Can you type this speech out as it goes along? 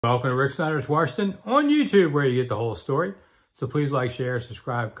Welcome to Rick Snider's Washington on YouTube, where you get the whole story. So please like, share,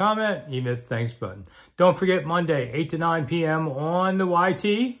 subscribe, comment, even hit the thanks button. Don't forget, Monday, 8 to 9 p.m. on the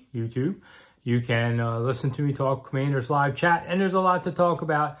YT, YouTube. You can listen to me talk Commanders live chat, and there's a lot to talk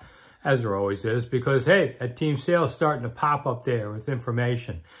about, as there always is, because, hey, that team sale is starting to pop up there with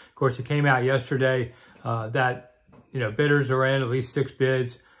information. Of course, it came out yesterday that, bidders are in, at least 6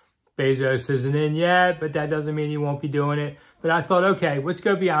 bids. Bezos isn't in yet, but that doesn't mean he won't be doing it. But I thought, okay, let's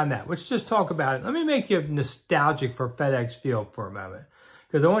go beyond that. Let's just talk about it. Let me make you nostalgic for FedEx Field for a moment,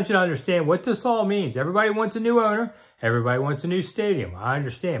 because I want you to understand what this all means. Everybody wants a new owner. Everybody wants a new stadium. I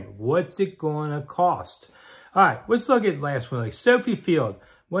understand, but what's it going to cost? All right, let's look at the last one. Like FedEx Field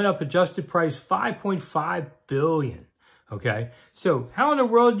went up adjusted price $5.5 billion. Okay, so how in the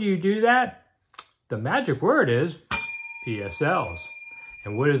world do you do that? The magic word is PSLs.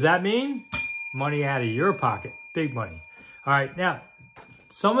 And what does that mean? Money out of your pocket. Big money. All right, now,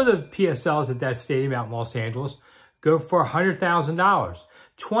 some of the PSLs at that stadium out in Los Angeles go for $100,000.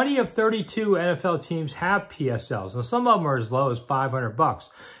 20 of 32 NFL teams have PSLs, and some of them are as low as $500.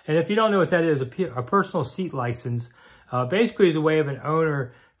 And if you don't know what that is, a personal seat license basically is a way of an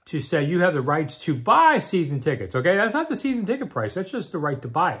owner to say you have the rights to buy season tickets, okay? That's not the season ticket price. That's just the right to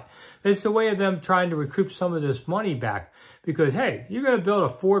buy it. It's a way of them trying to recoup some of this money back because, hey, you're going to build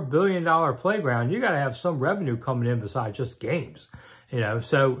a $4 billion playground. You got to have some revenue coming in besides just games,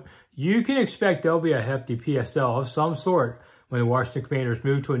 So you can expect there'll be a hefty PSL of some sort when the Washington Commanders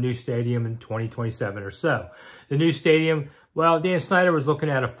move to a new stadium in 2027 or so. The new stadium, well, Dan Snider was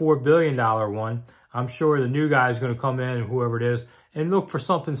looking at a $4 billion one. I'm sure the new guy is going to come in, and whoever it is, and look for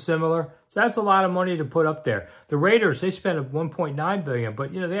something similar. So that's a lot of money to put up there. The Raiders, they spent $1.9 billion,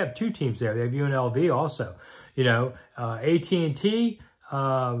 but, they have 2 teams there. They have UNLV also. AT&T came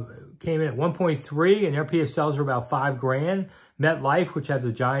in at 1.3, and their PSLs are about $5,000. MetLife, which has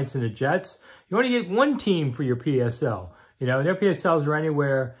the Giants and the Jets, you only get 1 team for your PSL. Their PSLs are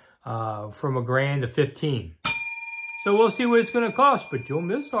anywhere from $1,000 to $15,000. So we'll see what it's going to cost, but you'll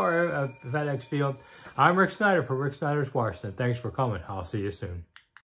miss our FedEx Field. I'm Rick Snider for Rick Snider's Washington. Thanks for coming. I'll see you soon.